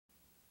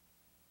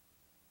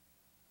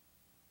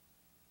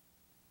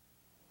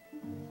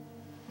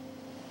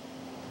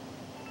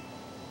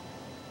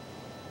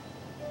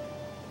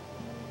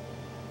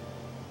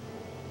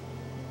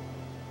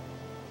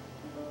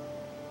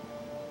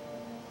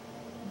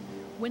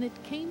When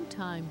it came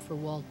time for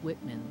Walt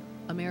Whitman,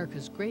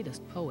 America's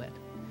greatest poet,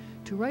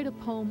 to write a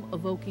poem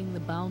evoking the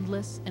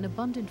boundless and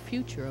abundant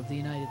future of the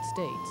United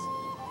States,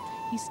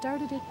 he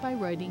started it by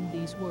writing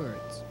these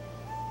words: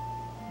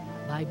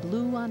 "By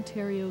blue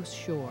Ontario's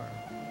shore."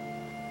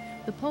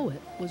 The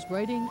poet was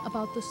writing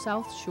about the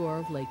south shore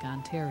of Lake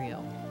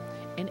Ontario,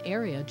 an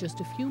area just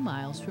a few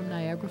miles from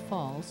Niagara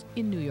Falls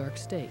in New York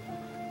State.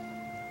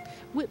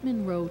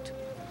 Whitman wrote,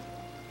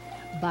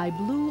 "By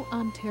blue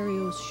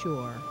Ontario's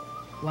shore,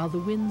 while the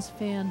winds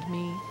fanned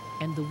me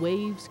and the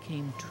waves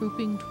came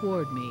trooping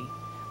toward me,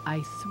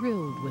 I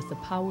thrilled with the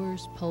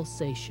power's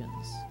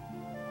pulsations."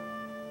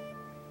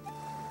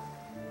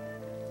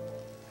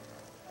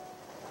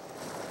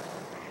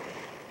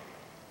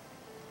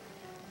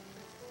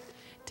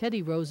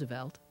 Teddy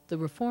Roosevelt, the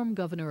reform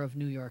governor of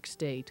New York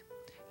State,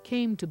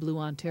 came to blue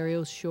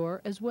Ontario's shore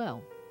as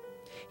well.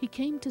 He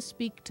came to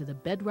speak to the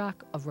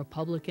bedrock of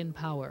Republican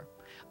power,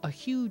 a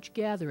huge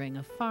gathering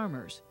of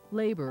farmers,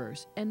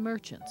 laborers, and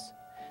merchants,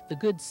 the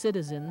good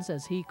citizens,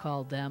 as he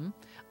called them,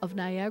 of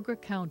Niagara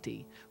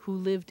County, who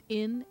lived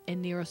in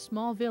and near a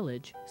small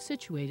village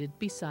situated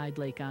beside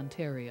Lake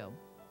Ontario.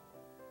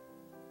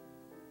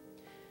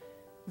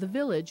 The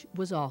village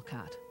was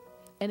Olcott,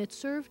 and it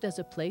served as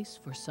a place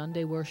for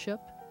Sunday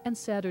worship and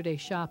Saturday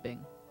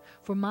shopping,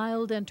 for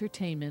mild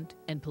entertainment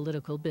and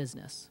political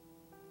business.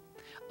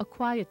 A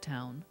quiet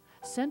town,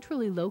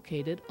 centrally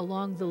located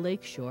along the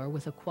lake shore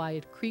with a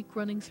quiet creek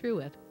running through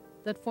it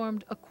that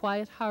formed a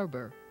quiet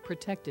harbor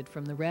protected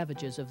from the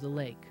ravages of the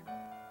lake.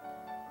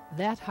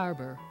 That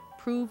harbor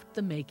proved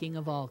the making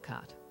of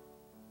Olcott.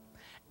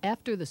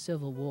 After the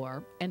Civil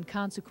War and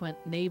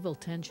consequent naval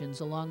tensions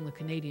along the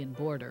Canadian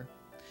border,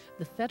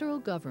 the federal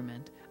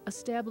government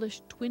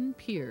established twin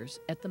piers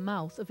at the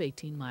mouth of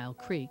 18 Mile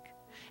Creek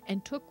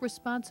and took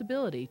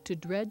responsibility to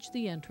dredge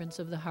the entrance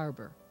of the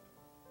harbor.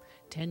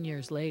 10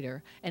 years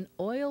later, an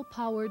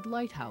oil-powered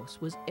lighthouse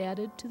was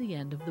added to the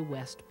end of the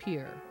West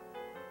Pier.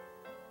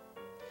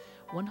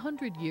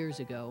 100 years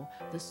ago,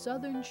 the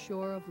southern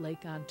shore of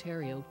Lake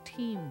Ontario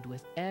teemed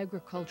with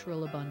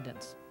agricultural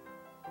abundance.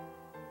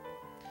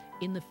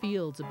 In the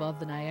fields above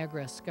the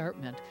Niagara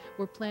Escarpment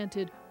were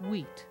planted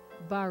wheat,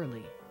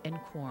 barley, and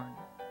corn.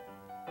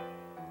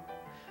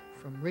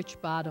 From rich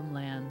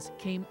bottomlands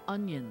came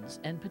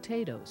onions and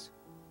potatoes.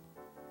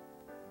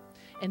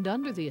 And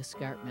under the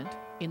escarpment,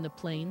 in the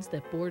plains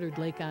that bordered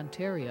Lake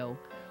Ontario,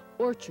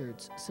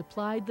 orchards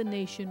supplied the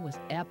nation with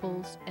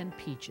apples and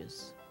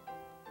peaches.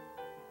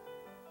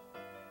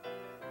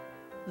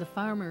 The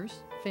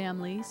farmers,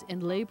 families,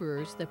 and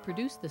laborers that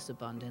produced this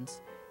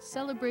abundance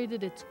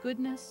celebrated its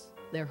goodness,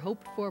 their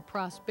hoped-for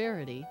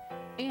prosperity,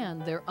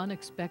 and their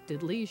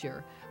unexpected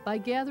leisure by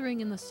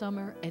gathering in the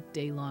summer at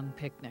day-long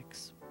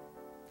picnics.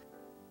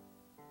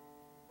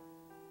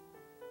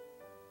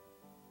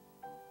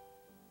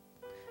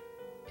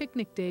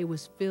 Picnic day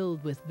was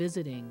filled with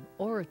visiting,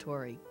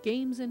 oratory,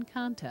 games and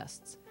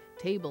contests,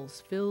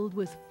 tables filled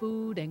with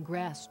food and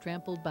grass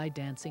trampled by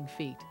dancing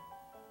feet.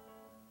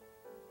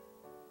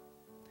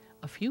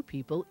 A few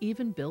people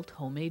even built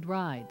homemade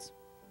rides.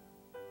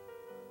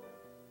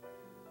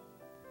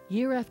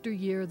 Year after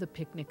year, the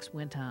picnics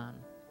went on.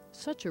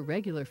 Such a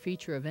regular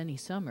feature of any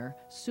summer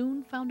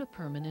soon found a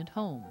permanent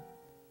home.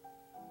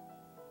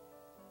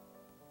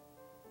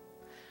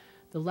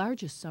 The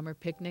largest summer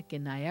picnic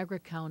in Niagara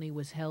County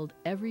was held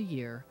every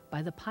year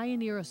by the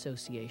Pioneer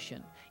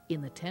Association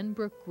in the Ten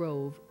Brook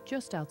Grove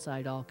just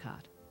outside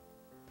Olcott.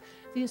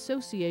 The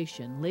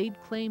association laid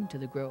claim to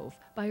the grove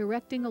by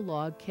erecting a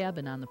log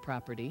cabin on the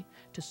property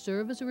to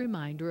serve as a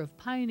reminder of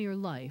pioneer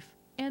life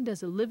and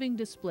as a living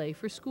display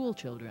for school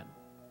children.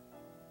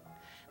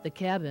 The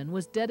cabin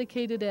was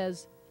dedicated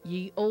as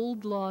Ye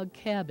Old Log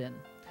Cabin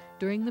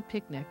during the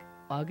picnic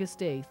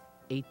August 8,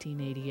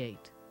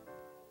 1888.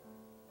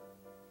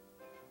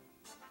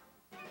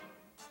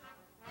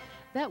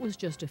 That was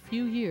just a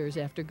few years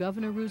after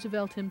Governor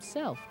Roosevelt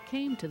himself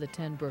came to the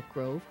Ten Brook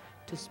Grove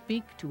to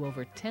speak to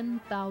over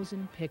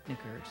 10,000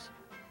 picnickers.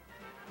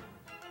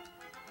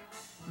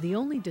 The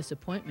only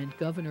disappointment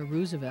Governor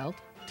Roosevelt,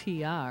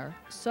 TR,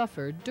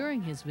 suffered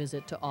during his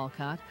visit to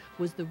Olcott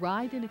was the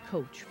ride in a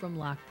coach from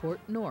Lockport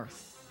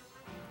north.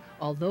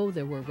 Although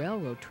there were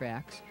railroad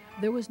tracks,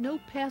 there was no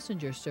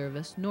passenger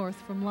service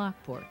north from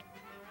Lockport.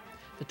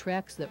 The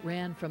tracks that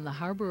ran from the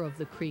harbor of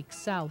the creek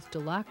south to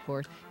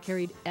Lockport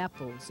carried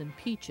apples and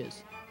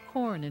peaches,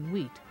 corn and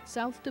wheat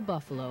south to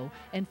Buffalo,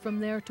 and from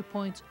there to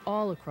points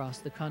all across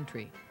the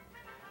country.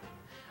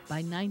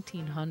 By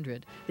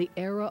 1900, the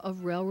era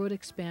of railroad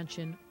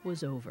expansion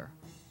was over.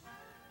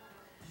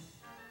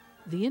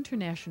 The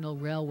International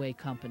Railway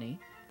Company,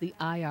 the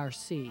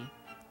IRC,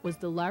 was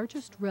the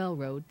largest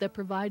railroad that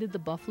provided the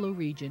Buffalo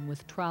region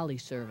with trolley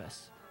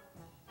service.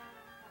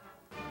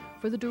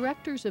 For the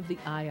directors of the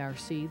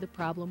IRC, the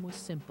problem was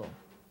simple.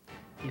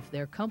 If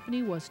their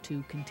company was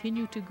to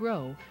continue to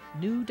grow,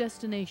 new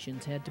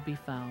destinations had to be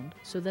found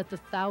so that the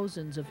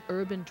thousands of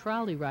urban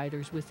trolley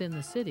riders within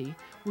the city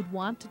would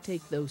want to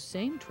take those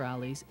same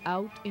trolleys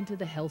out into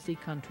the healthy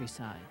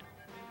countryside.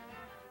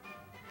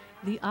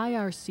 The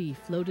IRC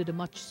floated a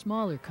much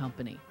smaller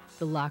company,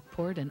 the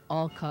Lockport and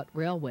Olcott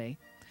Railway,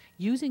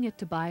 using it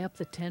to buy up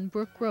the Ten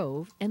Brook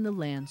Grove and the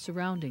land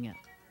surrounding it.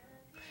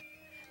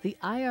 The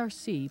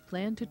IRC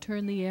planned to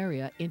turn the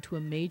area into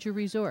a major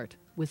resort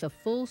with a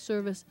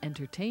full-service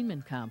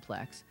entertainment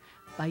complex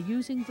by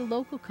using the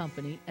local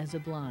company as a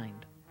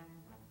blind.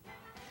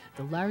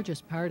 The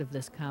largest part of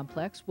this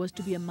complex was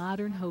to be a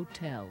modern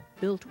hotel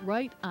built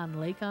right on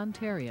Lake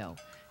Ontario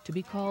to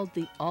be called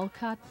the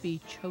Olcott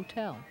Beach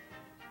Hotel.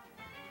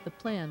 The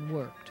plan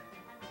worked.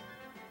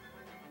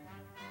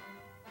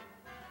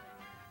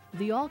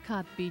 The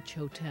Olcott Beach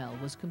Hotel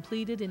was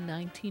completed in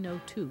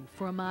 1902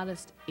 for a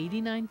modest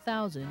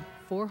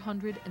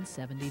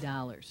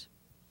 $89,470.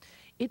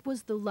 It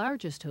was the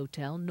largest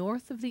hotel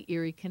north of the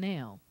Erie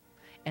Canal,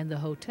 and the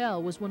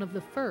hotel was one of the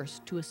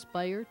first to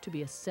aspire to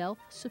be a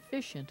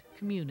self-sufficient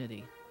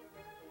community.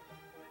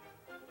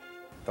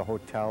 The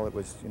hotel, it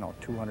was,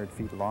 200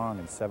 feet long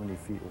and 70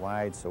 feet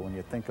wide, so when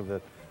you think of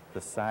the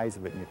size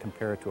of it and you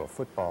compare it to a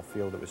football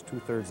field, it was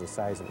 2/3 the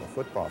size of a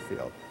football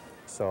field.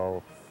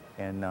 So,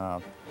 and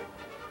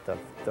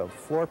the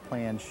floor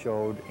plan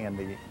showed, and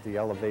the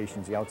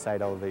elevations, the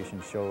outside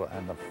elevations show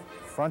on the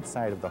front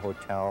side of the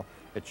hotel,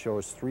 it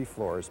shows 3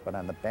 floors, but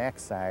on the back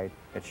side,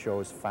 it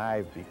shows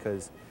 5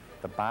 because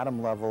the bottom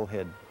level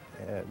that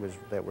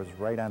was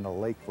right on the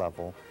lake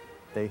level.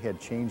 They had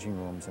changing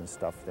rooms and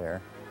stuff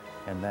there.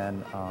 And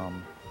then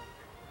on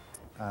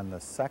the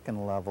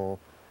second level,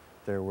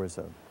 there was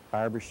a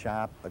barber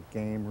shop, a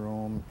game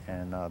room,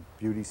 and a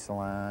beauty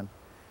salon.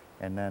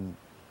 And then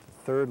the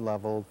third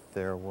level,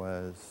 there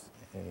was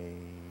a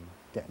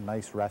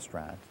nice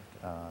restaurant,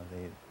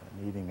 an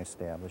eating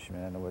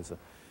establishment, and it was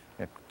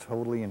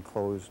totally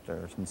enclosed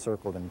or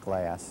encircled in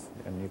glass,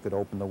 and you could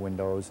open the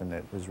windows, and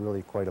it was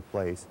really quite a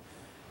place.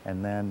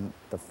 And then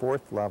the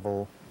fourth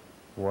level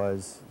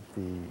was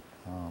the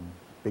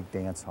big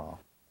dance hall.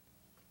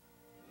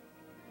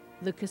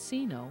 The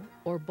casino,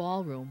 or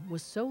ballroom,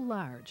 was so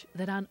large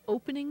that on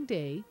opening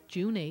day,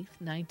 June 8,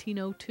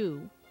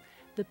 1902,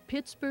 the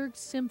Pittsburgh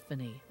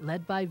Symphony,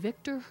 led by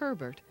Victor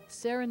Herbert,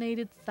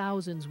 serenaded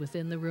thousands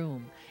within the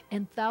room,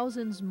 and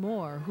thousands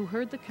more who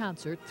heard the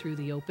concert through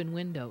the open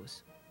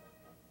windows.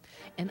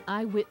 An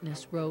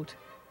eyewitness wrote,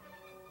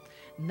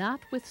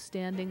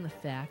 "Notwithstanding the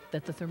fact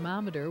that the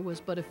thermometer was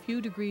but a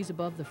few degrees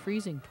above the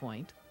freezing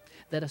point,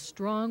 that a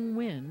strong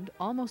wind,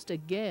 almost a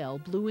gale,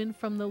 blew in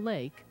from the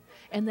lake,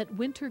 and that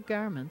winter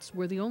garments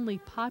were the only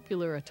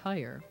popular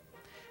attire,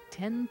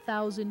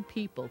 10,000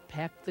 people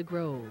packed the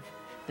Grove,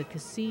 the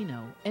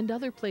casino, and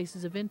other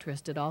places of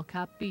interest at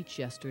Olcott Beach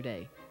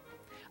yesterday.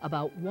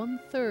 About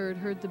 1/3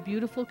 heard the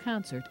beautiful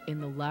concert in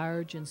the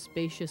large and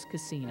spacious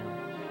casino."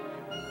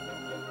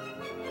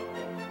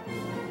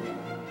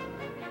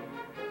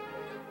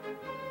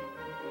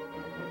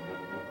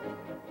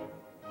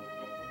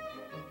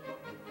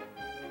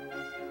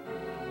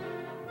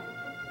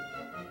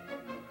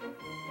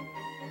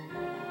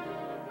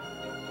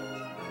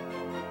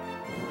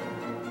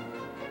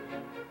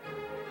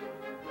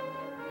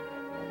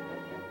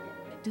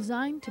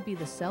 Designed to be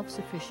the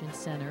self-sufficient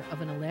center of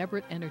an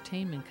elaborate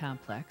entertainment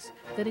complex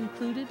that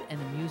included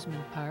an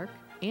amusement park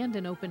and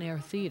an open-air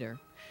theater,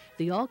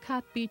 the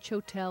Olcott Beach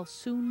Hotel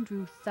soon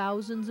drew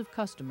thousands of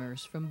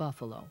customers from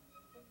Buffalo.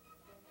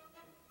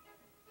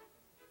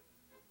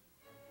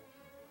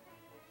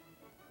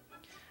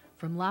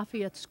 From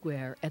Lafayette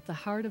Square at the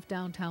heart of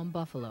downtown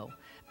Buffalo,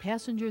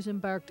 passengers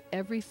embarked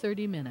every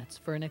 30 minutes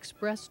for an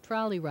express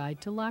trolley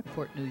ride to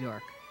Lockport, New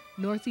York,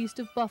 northeast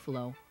of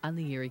Buffalo on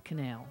the Erie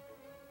Canal.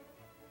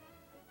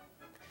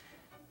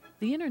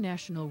 The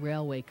International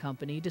Railway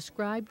Company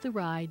described the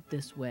ride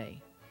this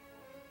way.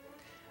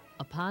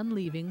 "Upon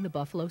leaving the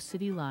Buffalo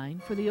City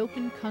line for the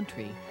open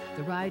country,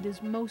 the ride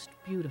is most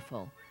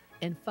beautiful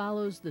and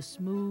follows the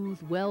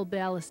smooth,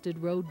 well-ballasted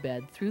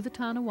roadbed through the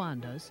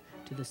Tonawandas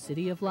to the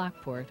city of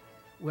Lockport,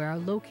 where are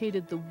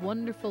located the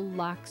wonderful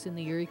locks in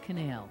the Erie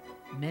Canal,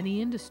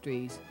 many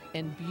industries,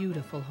 and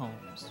beautiful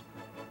homes."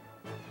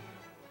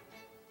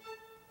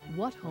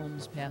 What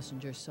homes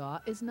passengers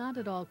saw is not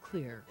at all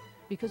clear,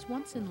 because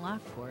once in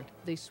Lockport,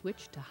 they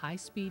switched to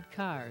high-speed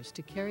cars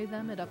to carry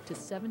them at up to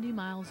 70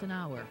 miles an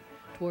hour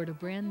toward a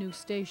brand new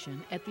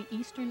station at the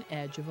eastern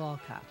edge of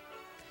Olcott,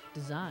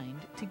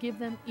 designed to give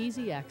them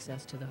easy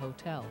access to the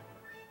hotel.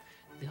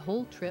 The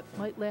whole trip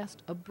might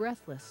last a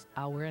breathless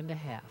hour and a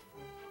half.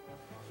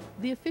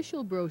 The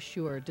official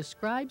brochure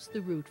describes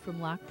the route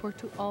from Lockport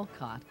to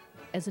Olcott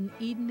as an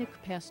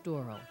Edenic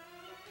pastoral.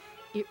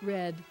 It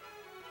read,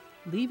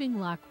 "Leaving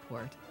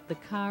Lockport, the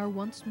car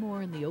once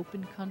more in the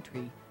open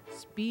country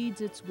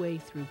speeds its way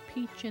through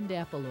peach and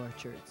apple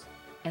orchards,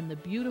 and the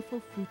beautiful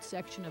fruit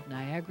section of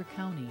Niagara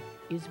County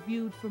is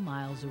viewed for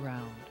miles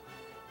around."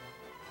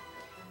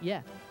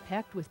 Yet,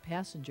 packed with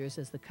passengers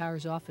as the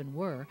cars often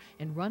were,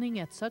 and running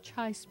at such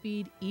high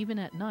speed even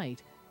at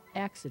night,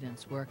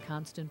 accidents were a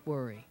constant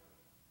worry.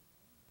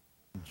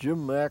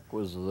 Jim Mack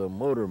was the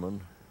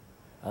motorman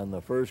on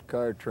the first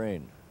car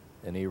train,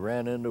 and he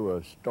ran into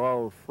a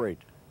stalled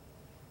freight,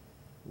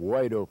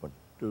 wide open,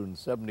 doing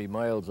 70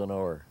 miles an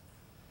hour.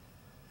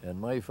 And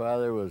my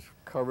father was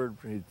covered,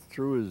 he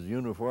threw his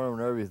uniform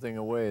and everything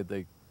away.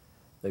 They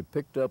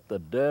picked up the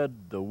dead,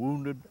 the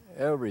wounded,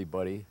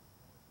 everybody,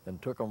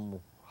 and took them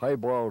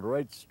highballed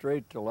right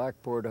straight to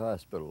Lockport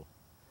Hospital.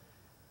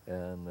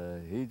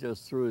 And he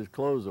just threw his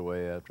clothes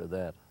away after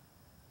that.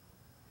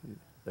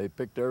 They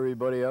picked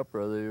everybody up,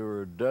 whether they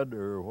were dead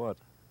or what.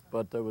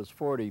 But there was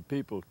 40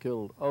 people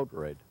killed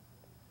outright.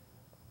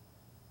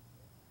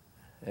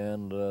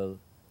 And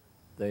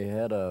they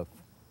had a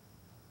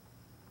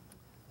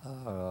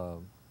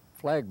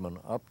flagman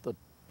up the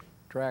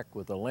track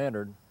with a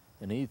lantern,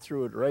 and he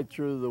threw it right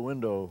through the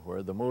window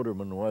where the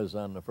motorman was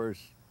on the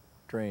first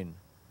train.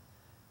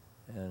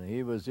 And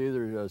he was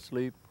either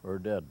asleep or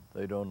dead.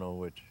 They don't know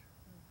which.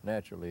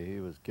 Naturally,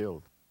 he was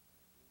killed.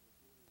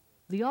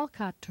 The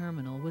Olcott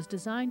terminal was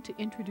designed to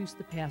introduce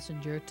the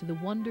passenger to the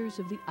wonders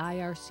of the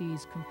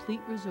IRC's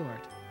complete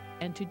resort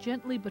and to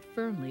gently but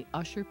firmly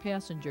usher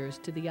passengers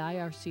to the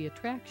IRC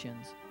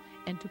attractions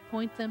and to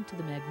point them to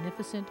the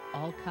magnificent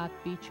Olcott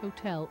Beach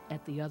Hotel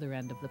at the other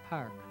end of the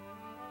park.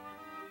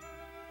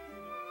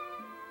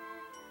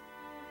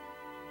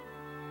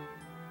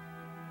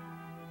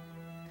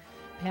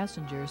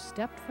 Passengers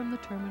stepped from the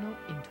terminal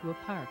into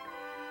a park.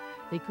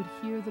 They could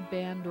hear the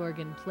band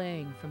organ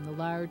playing from the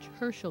large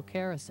Herschel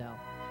carousel,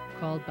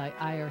 called by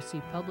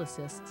IRC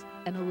publicists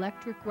an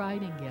electric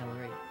riding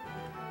gallery.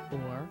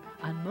 Or,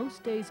 on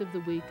most days of the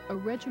week, a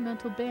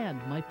regimental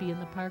band might be in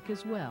the park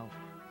as well.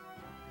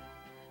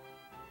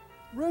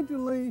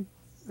 Originally,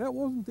 that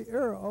wasn't the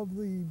era of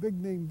the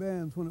big-name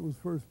bands when it was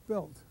first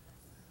built.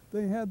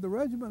 They had the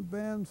regiment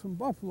bands from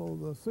Buffalo,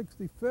 the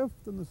 65th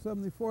and the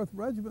 74th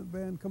Regiment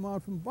Band come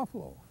out from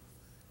Buffalo,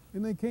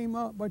 and they came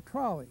out by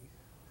trolley.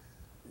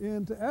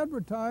 And to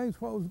advertise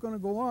what was going to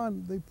go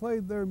on, they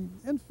played their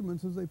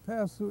instruments as they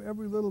passed through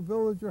every little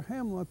village or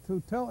hamlet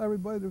to tell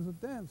everybody there's a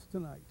dance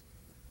tonight.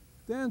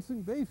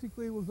 Dancing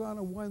basically was on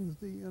a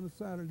Wednesday and a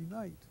Saturday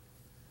night.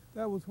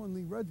 That was when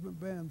the regiment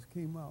bands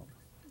came out.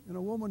 And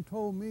a woman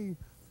told me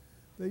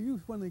they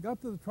used, when they got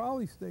to the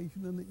trolley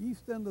station in the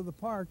east end of the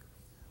park,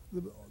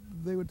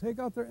 they would take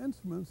out their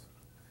instruments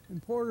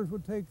and porters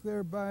would take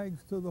their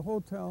bags to the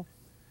hotel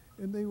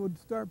and they would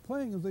start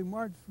playing as they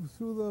marched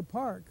through the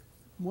park,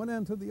 from one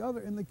end to the other,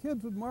 and the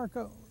kids would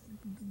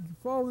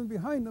fall in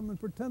behind them and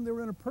pretend they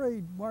were in a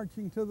parade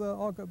marching to the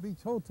Olcott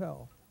Beach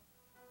Hotel.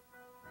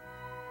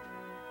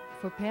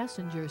 For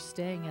passengers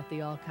staying at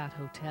the Olcott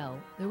Hotel,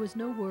 there was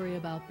no worry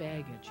about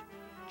baggage.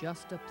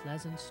 Just a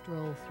pleasant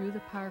stroll through the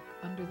park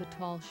under the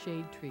tall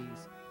shade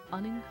trees,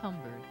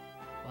 unencumbered,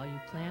 while you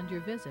planned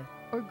your visit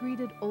or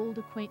greeted old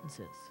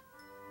acquaintances.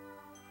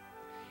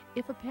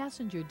 If a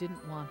passenger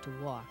didn't want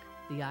to walk,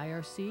 the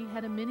IRC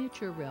had a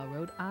miniature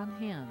railroad on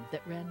hand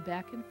that ran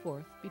back and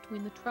forth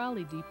between the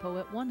trolley depot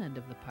at one end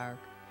of the park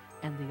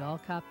and the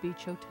Olcott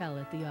Beach Hotel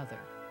at the other.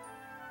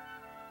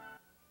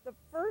 The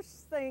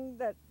first thing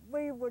that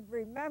we would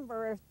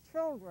remember as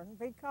children,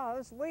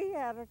 because we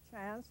had a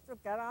chance to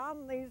get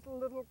on these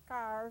little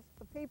cars.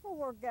 The people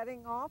were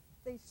getting off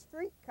the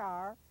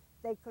streetcar.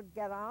 They could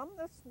get on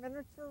this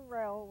miniature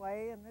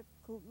railway and it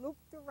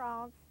looped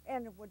around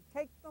and it would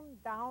take them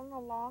down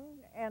along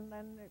and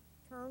then it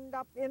turned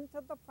up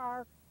into the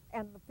park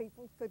and the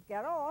people could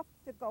get off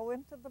to go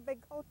into the big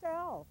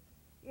hotel.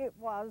 It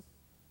was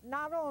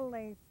not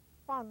only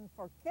fun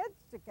for kids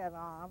to get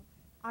on,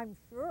 I'm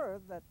sure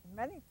that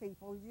many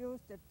people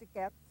used it to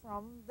get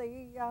from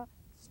the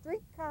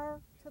streetcar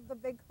to the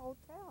big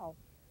hotel.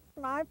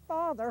 My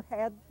father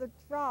had the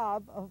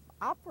job of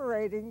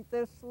operating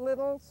this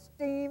little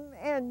steam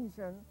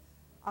engine.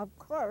 Of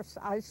course,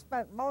 I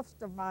spent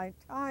most of my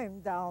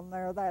time down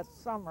there that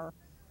summer.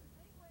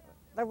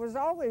 There was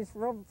always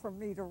room for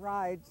me to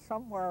ride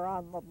somewhere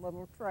on the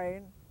little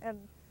train, and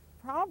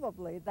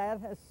probably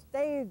that has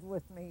stayed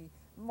with me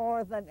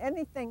more than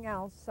anything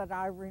else that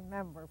I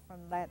remember from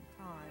that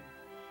time.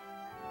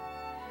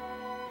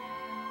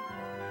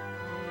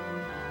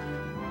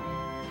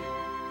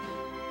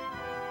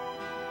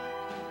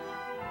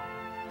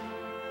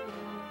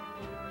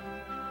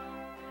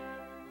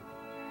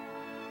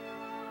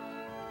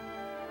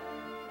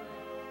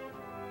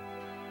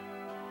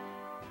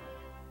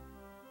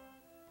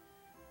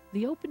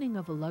 The opening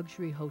of a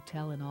luxury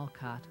hotel in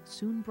Olcott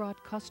soon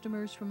brought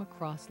customers from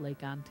across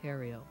Lake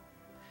Ontario.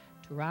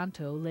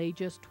 Toronto lay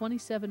just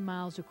 27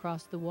 miles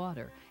across the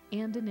water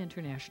and an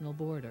international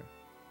border.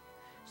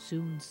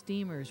 Soon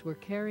steamers were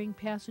carrying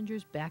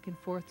passengers back and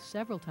forth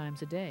several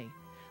times a day,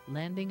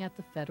 landing at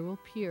the Federal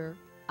Pier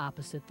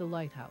opposite the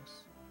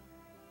lighthouse.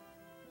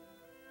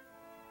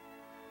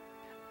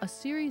 A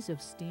series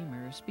of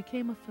steamers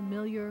became a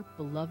familiar,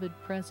 beloved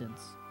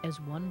presence as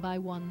one by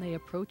one they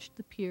approached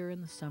the pier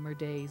in the summer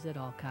days at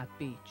Olcott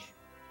Beach.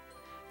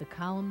 The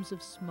columns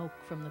of smoke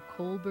from the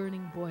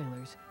coal-burning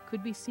boilers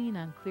could be seen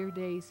on clear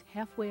days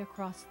halfway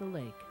across the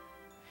lake,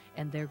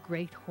 and their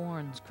great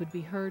horns could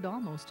be heard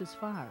almost as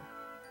far.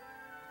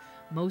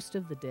 Most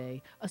of the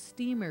day, a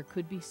steamer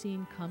could be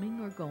seen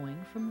coming or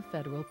going from the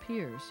federal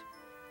piers.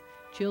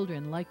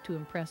 Children liked to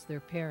impress their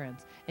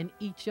parents and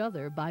each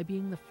other by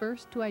being the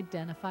first to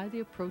identify the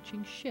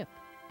approaching ship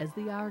as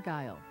the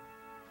Argyle,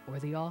 or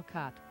the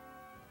Olcott,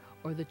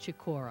 or the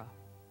Chicora.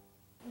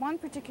 One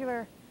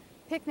particular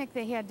picnic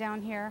they had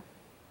down here,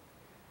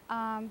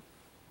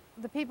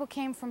 the people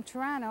came from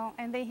Toronto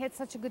and they had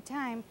such a good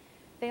time,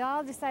 they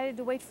all decided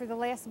to wait for the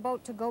last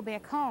boat to go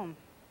back home.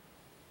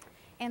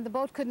 And the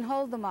boat couldn't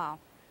hold them all.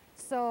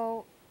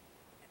 So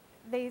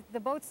the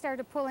boat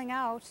started pulling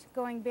out,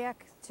 going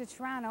back to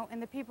Toronto,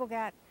 and the people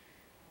got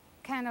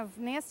kind of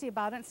nasty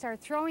about it and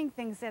started throwing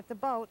things at the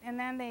boat. And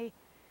then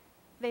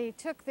they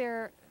took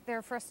their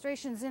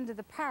frustrations into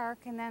the park,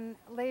 and then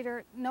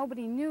later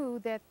nobody knew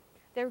that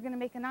they were going to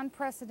make an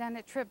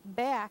unprecedented trip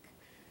back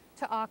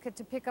to Olcott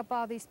to pick up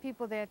all these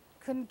people that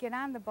couldn't get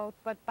on the boat.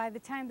 But by the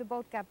time the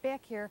boat got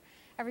back here,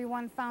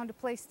 everyone found a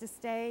place to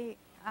stay.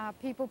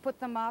 People put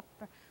them up,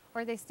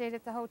 or they stayed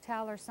at the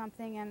hotel or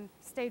something and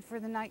stayed for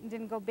the night and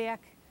didn't go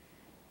back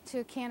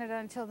to Canada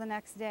until the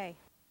next day.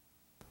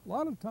 A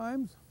lot of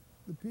times,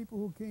 the people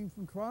who came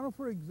from Toronto,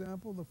 for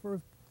example, the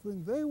first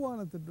thing they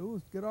wanted to do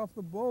was get off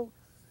the boat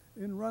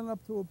and run up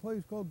to a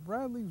place called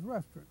Bradley's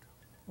Restaurant,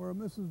 where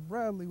Mrs.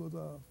 Bradley was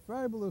a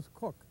fabulous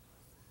cook.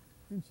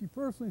 And she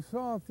personally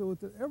saw to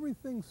it that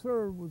everything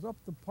served was up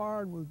to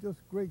par and was just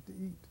great to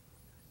eat.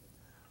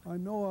 I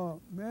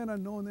know a man I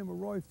know named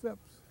Roy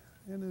Phipps,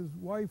 and his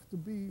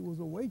wife-to-be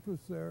was a waitress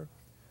there,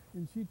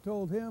 and she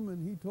told him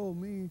and he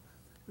told me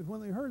that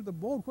when they heard the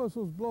boat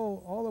whistles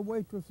blow, all the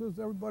waitresses,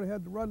 everybody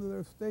had to run to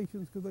their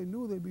stations because they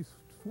knew they'd be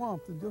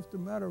swamped in just a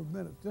matter of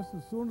minutes. Just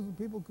as soon as the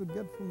people could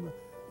get from the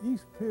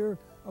East Pier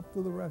up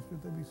to the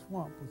restaurant, they'd be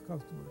swamped with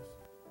customers.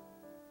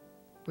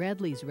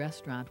 Bradley's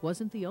Restaurant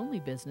wasn't the only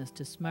business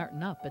to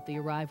smarten up at the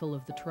arrival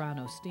of the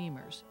Toronto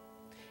steamers.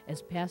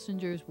 As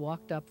passengers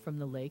walked up from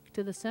the lake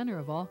to the center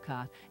of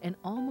Olcott, an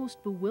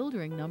almost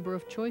bewildering number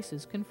of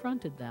choices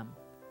confronted them.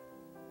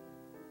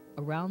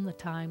 Around the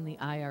time the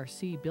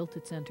IRC built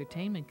its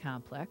entertainment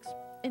complex,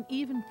 and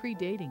even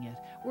predating it,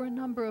 were a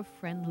number of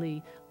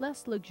friendly,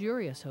 less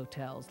luxurious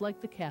hotels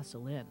like the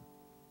Castle Inn.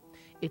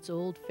 Its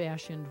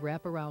old-fashioned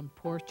wraparound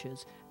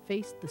porches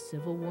faced the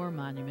Civil War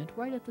monument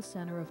right at the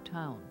center of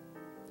town.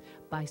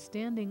 By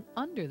standing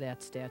under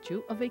that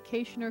statue, a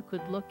vacationer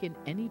could look in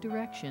any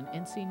direction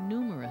and see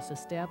numerous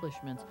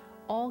establishments,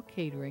 all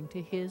catering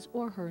to his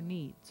or her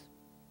needs.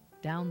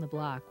 Down the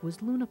block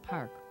was Luna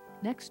Park.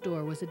 Next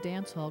door was a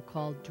dance hall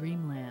called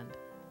Dreamland.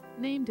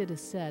 Named, it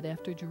is said,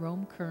 after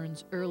Jerome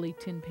Kern's early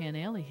Tin Pan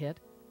Alley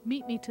hit,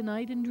 Meet Me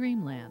Tonight in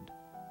Dreamland.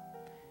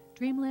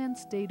 Dreamland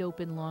stayed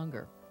open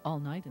longer, all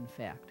night in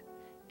fact,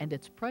 and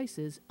its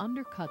prices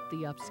undercut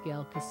the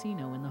upscale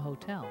casino in the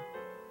hotel.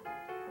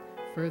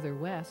 Further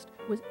west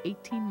was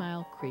 18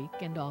 Mile Creek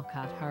and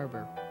Olcott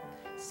Harbor,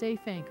 safe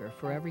anchor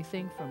for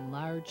everything from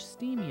large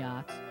steam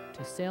yachts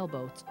to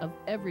sailboats of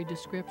every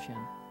description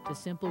to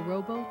simple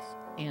rowboats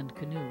and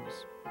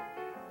canoes.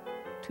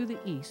 To the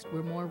east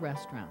were more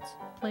restaurants,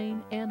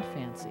 plain and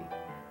fancy,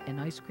 an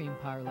ice cream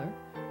parlor,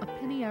 a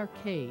penny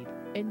arcade,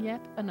 and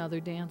yet another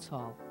dance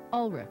hall,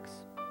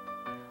 Ulrich's.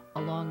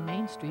 Along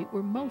Main Street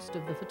were most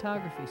of the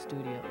photography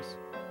studios.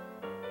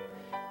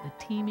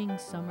 The teeming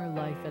summer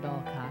life at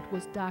Olcott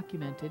was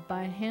documented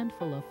by a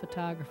handful of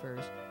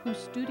photographers whose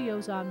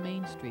studios on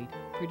Main Street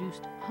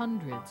produced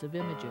hundreds of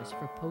images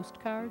for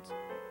postcards,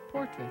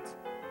 portraits,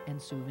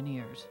 and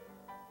souvenirs.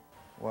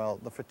 Well,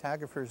 the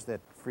photographers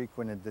that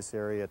frequented this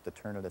area at the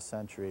turn of the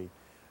century,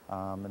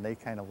 and they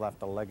kind of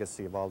left a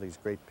legacy of all these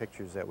great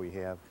pictures that we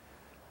have.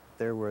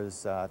 There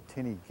was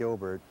Tinny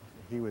Gilbert.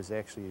 He was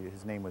actually,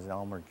 his name was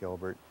Elmer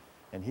Gilbert,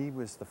 and he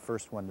was the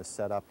first one to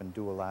set up and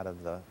do a lot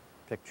of the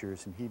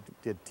pictures, and he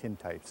did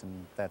tintypes,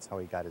 and that's how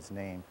he got his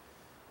name.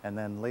 And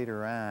then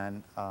later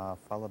on, a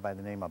fellow by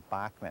the name of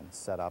Bachman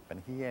set up,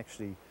 and he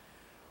actually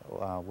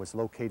was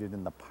located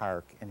in the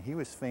park, and he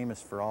was famous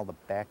for all the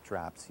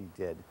backdrops he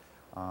did.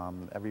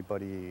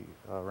 Everybody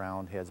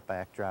around has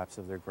backdrops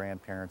of their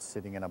grandparents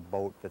sitting in a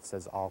boat that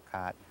says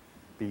Olcott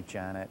Beach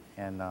on it,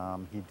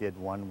 and he did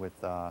one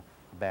with a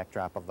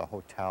backdrop of the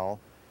hotel.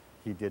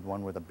 He did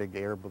one with a big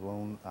air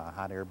balloon, a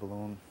hot air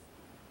balloon.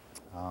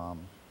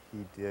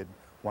 He did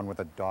one with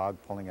a dog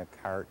pulling a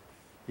cart.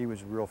 He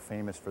was real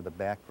famous for the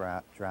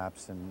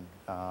backdrops, and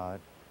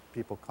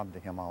people come to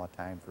him all the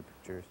time for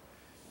pictures.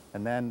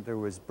 And then there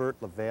was Bert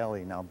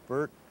LaValle. Now,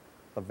 Bert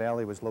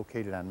LaValle was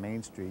located on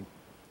Main Street,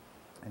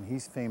 and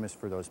he's famous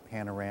for those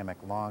panoramic,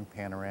 long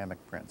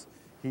panoramic prints.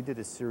 He did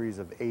a series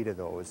of 8 of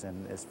those,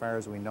 and as far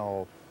as we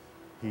know,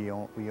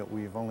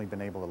 we've only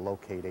been able to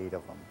locate 8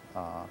 of them.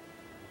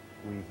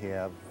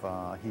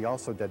 He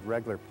also did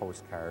regular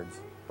postcards,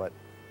 but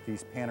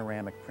these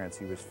panoramic prints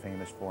he was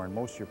famous for, and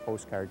most of your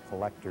postcard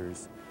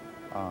collectors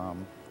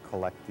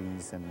collect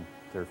these, and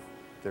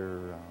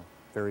they're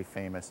very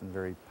famous and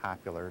very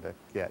popular to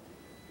get.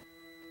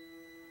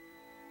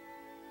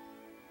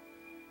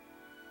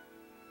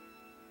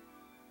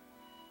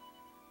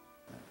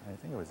 I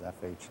think it was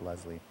F.H.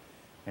 Leslie,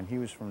 and he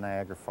was from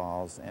Niagara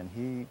Falls, and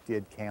he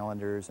did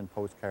calendars and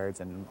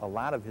postcards, and a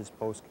lot of his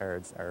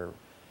postcards are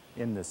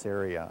in this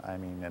area. I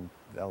mean, and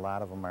a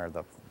lot of them are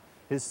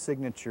his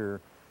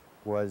signature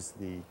was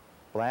the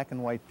black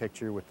and white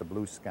picture with the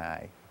blue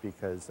sky.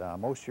 because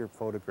most of your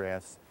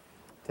photographs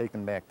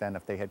taken back then,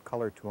 if they had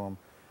color to them,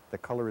 the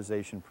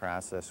colorization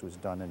process was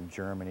done in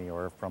Germany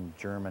or from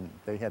German.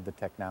 They had the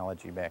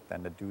technology back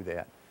then to do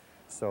that.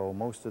 So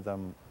most of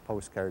them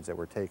postcards that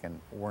were taken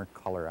weren't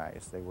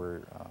colorized. They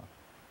were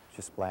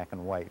just black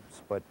and white.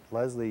 But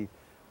Leslie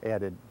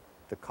added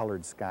the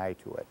colored sky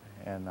to it,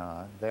 and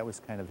that was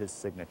kind of his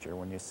signature.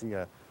 When you see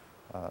a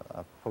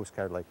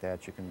postcard like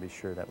that, you can be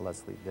sure that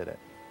Leslie did it.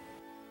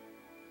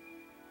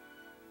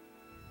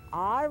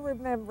 I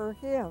remember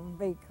him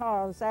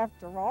because,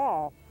 after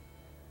all,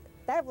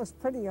 that was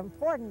pretty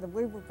important that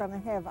we were going to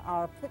have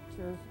our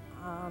pictures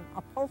on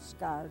a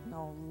postcard,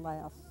 no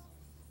less.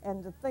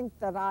 And to think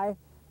that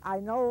I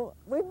know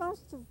we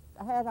must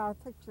have had our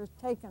pictures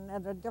taken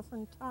at a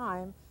different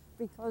time,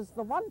 because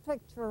the one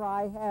picture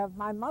I have,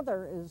 my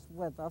mother is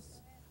with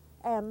us,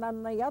 and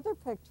then the other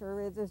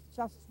picture, it is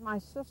just my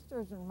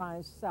sisters and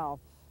myself.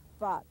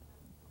 But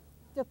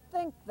to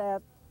think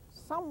that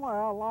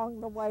somewhere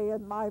along the way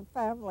in my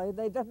family,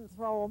 they didn't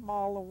throw them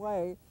all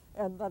away,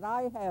 and that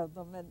I have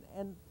them,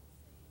 and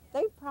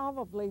they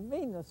probably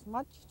mean as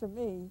much to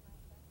me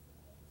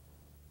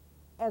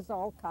as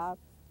Olcott,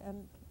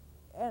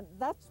 and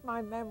that's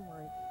my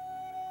memory.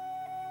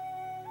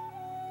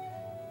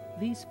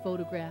 These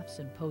photographs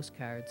and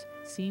postcards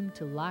seem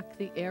to lock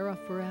the era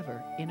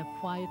forever in a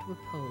quiet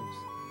repose,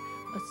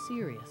 a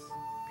serious,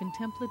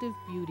 contemplative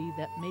beauty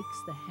that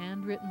makes the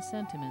handwritten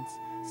sentiments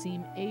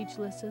seem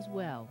ageless as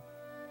well.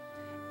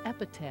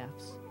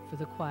 Epitaphs for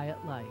the quiet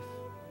life.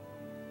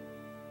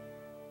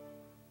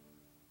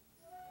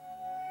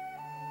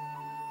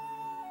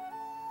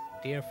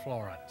 Dear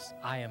Florence,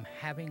 I am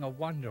having a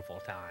wonderful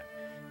time.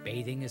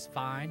 Bathing is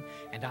fine,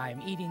 and I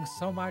am eating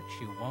so much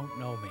you won't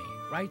know me.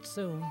 Write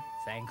soon.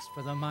 Thanks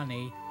for the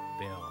money,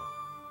 Bill.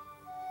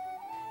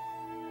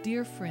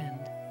 Dear friend,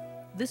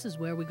 this is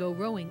where we go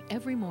rowing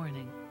every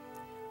morning.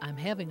 I'm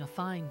having a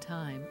fine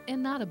time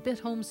and not a bit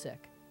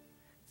homesick.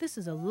 This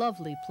is a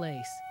lovely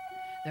place.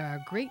 There are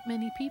a great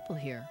many people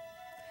here.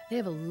 They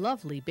have a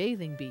lovely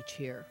bathing beach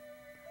here.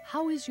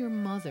 How is your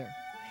mother?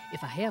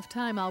 If I have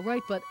time, I'll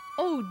write, but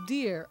oh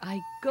dear,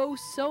 I go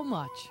so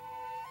much.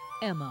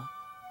 Emma.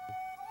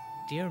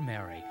 Dear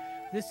Mary,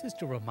 this is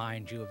to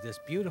remind you of this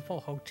beautiful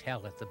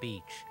hotel at the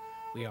beach.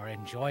 We are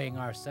enjoying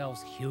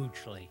ourselves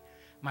hugely.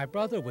 My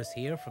brother was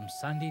here from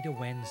Sunday to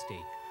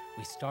Wednesday.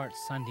 We start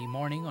Sunday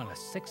morning on a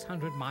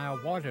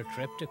 600-mile water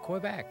trip to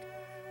Quebec.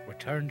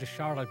 Return to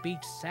Charlotte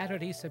Beach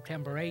Saturday,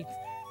 September 8th,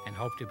 and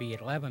hope to be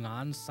at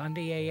Lebanon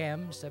Sunday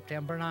a.m.,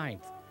 September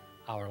 9th.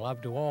 Our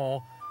love to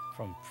all,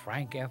 from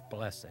Frank F.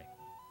 Blessing.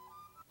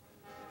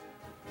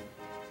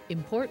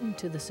 Important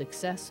to the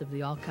success of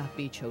the Olcott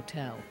Beach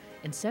Hotel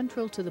and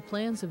central to the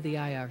plans of the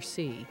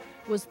IRC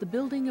was the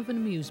building of an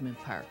amusement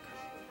park.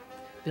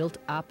 Built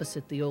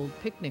opposite the old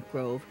picnic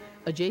grove,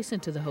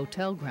 adjacent to the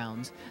hotel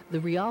grounds, the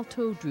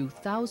Rialto drew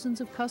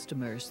thousands of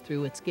customers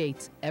through its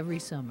gates every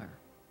summer.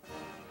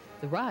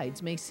 The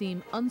rides may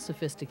seem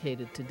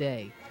unsophisticated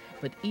today,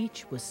 but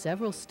each was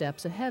several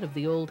steps ahead of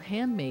the old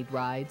handmade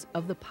rides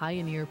of the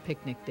pioneer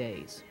picnic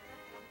days.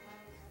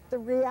 The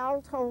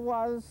Rialto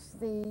was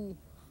the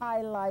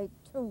highlight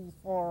too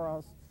for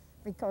us,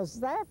 because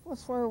that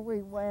was where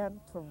we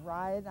went to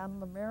ride on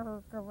the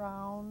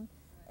merry-go-round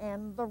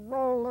and the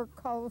roller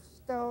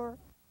coaster.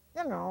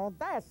 You know,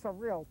 that's a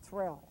real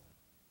thrill.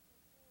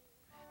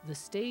 The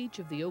stage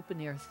of the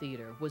open-air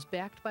theater was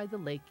backed by the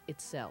lake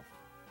itself.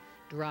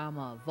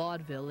 Drama,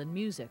 vaudeville, and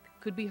music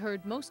could be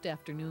heard most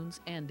afternoons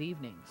and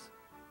evenings.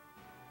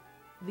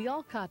 The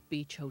Olcott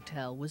Beach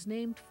Hotel was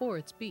named for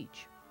its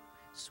beach.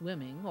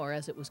 Swimming, or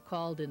as it was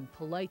called in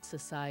polite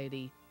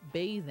society,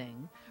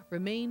 bathing,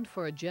 remained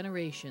for a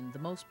generation the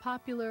most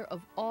popular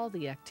of all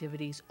the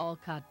activities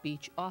Olcott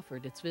Beach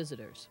offered its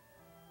visitors.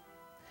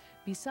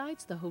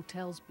 Besides the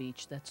hotel's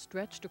beach that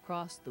stretched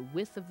across the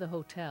width of the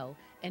hotel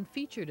and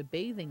featured a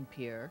bathing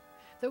pier,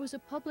 there was a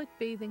public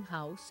bathing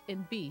house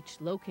and beach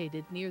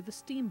located near the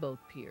steamboat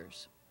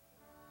piers.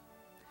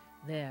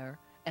 There,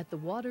 at the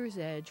water's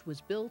edge,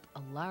 was built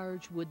a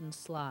large wooden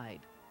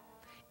slide.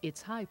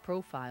 Its high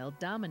profile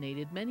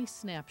dominated many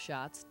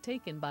snapshots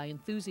taken by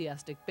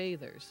enthusiastic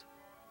bathers.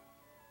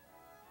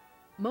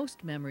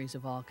 Most memories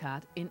of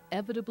Olcott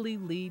inevitably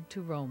lead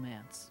to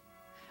romance.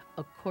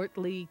 A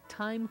courtly,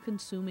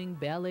 time-consuming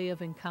ballet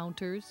of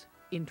encounters,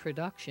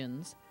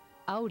 introductions,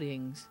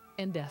 outings,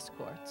 and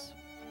escorts.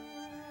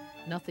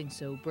 Nothing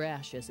so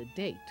brash as a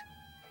date.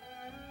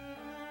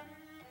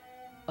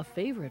 A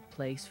favorite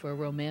place for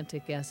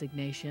romantic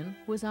assignation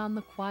was on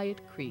the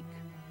quiet creek.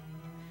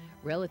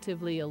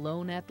 Relatively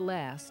alone at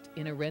last,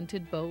 in a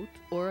rented boat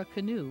or a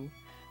canoe,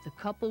 the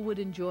couple would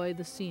enjoy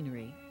the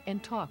scenery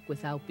and talk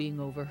without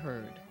being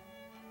overheard.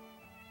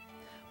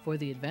 For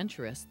the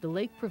adventurous, the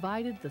lake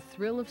provided the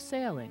thrill of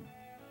sailing.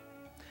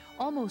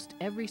 Almost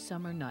every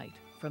summer night,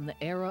 from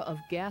the era of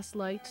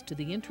gaslights to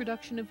the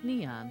introduction of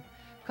neon,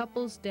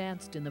 couples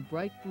danced in the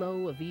bright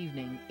glow of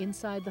evening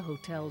inside the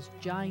hotel's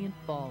giant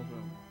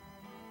ballroom.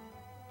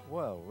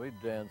 Well, we'd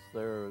dance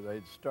there.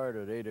 They'd start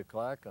at 8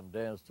 o'clock and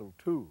dance till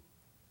 2.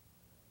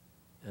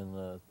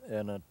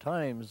 And at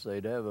times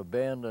they'd have a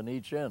band on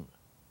each end,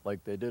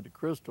 like they did at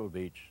Crystal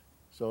Beach.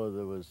 So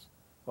there was,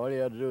 all you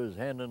had to do is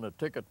hand in a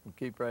ticket and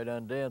keep right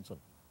on dancing.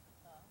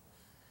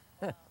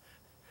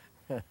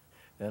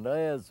 And I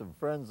had some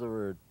friends that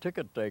were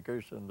ticket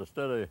takers, and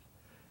instead of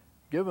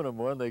giving them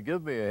one, they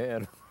give me a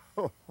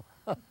handful.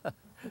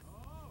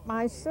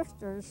 My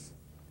sisters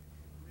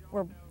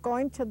were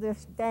going to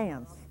this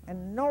dance,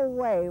 and no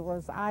way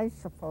was I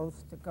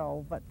supposed to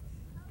go, but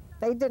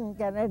they didn't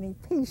get any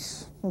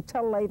peace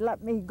until they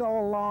let me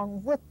go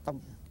along with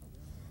them.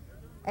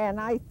 And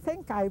I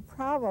think I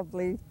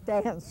probably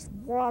danced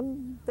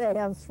one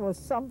dance with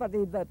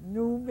somebody that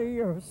knew me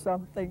or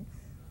something,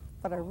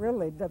 but I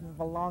really didn't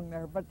belong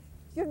there. But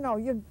you know,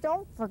 you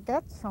don't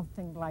forget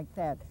something like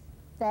that.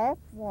 That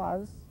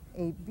was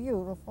a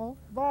beautiful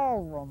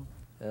ballroom.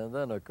 And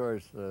then, of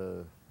course,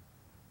 the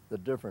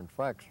different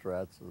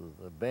foxtrots,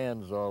 the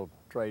bands all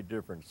tried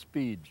different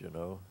speeds, you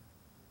know.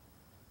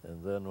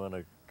 And then when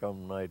it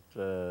come night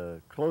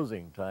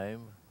closing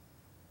time,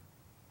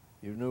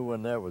 you knew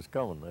when that was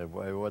coming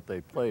by what they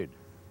played.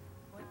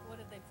 What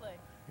did they play?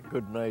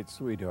 Good Night,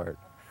 Sweetheart.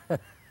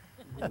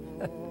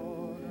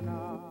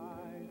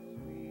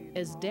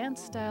 As dance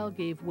style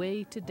gave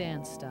way to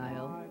dance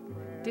style,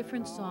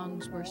 different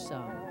songs were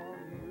sung.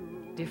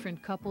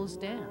 Different couples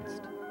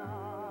danced.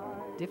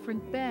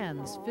 Different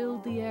bands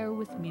filled the air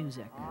with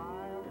music.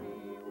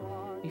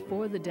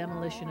 Before the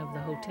demolition of the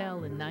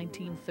hotel in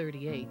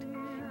 1938,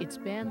 its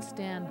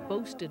bandstand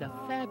boasted a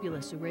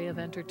fabulous array of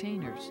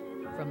entertainers,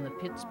 from the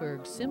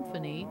Pittsburgh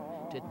Symphony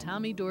to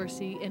Tommy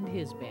Dorsey and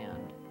his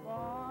band.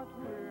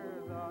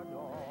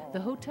 The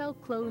hotel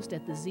closed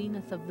at the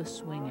zenith of the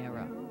swing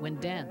era, when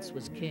dance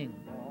was king.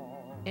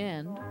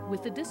 And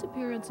with the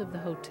disappearance of the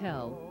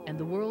hotel and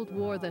the World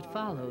War that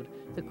followed,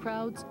 the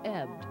crowds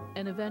ebbed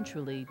and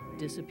eventually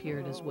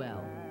disappeared as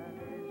well.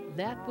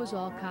 That was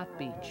Olcott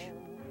Beach.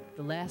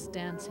 The last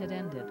dance had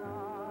ended.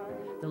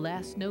 The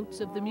last notes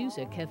of the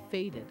music have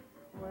faded.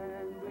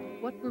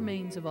 What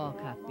remains of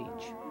Olcott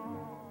Beach?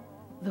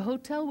 The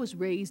hotel was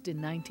raised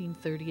in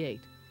 1938.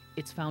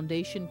 Its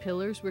foundation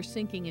pillars were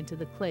sinking into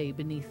the clay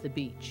beneath the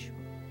beach.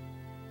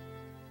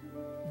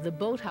 The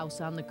boathouse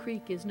on the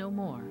creek is no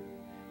more,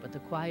 but the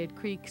quiet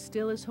creek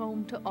still is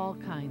home to all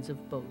kinds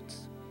of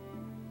boats.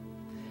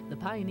 The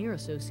Pioneer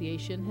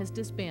Association has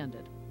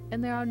disbanded,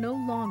 and there are no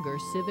longer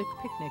civic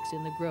picnics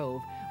in the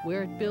grove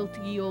where it built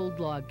ye old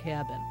log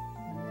cabin.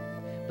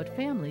 But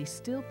families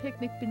still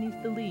picnic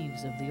beneath the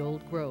leaves of the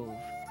old grove.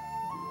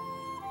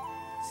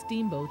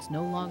 Steamboats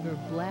no longer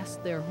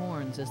blast their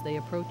horns as they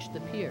approach the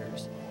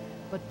piers,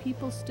 but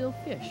people still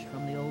fish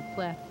from the old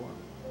platform.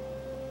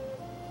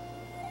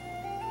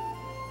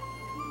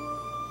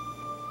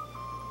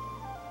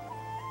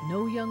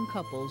 No young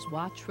couples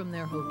watch from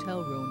their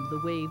hotel room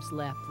the waves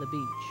lap the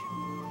beach.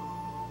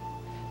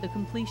 The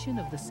completion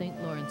of the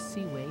St. Lawrence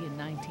Seaway in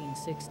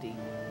 1960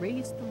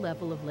 raised the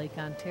level of Lake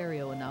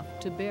Ontario enough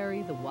to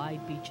bury the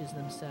wide beaches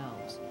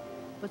themselves,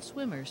 but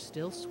swimmers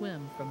still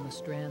swim from the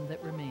strand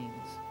that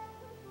remains.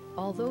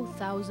 Although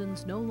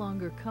thousands no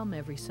longer come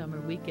every summer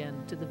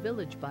weekend to the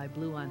village by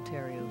Blue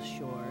Ontario's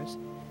shores,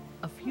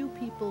 a few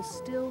people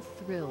still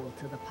thrill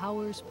to the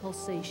power's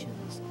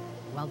pulsations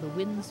while the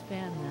winds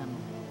fan them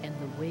and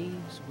the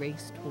waves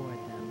race toward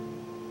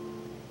them.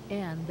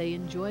 And they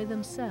enjoy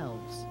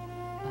themselves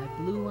by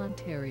Blue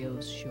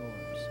Ontario's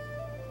shores.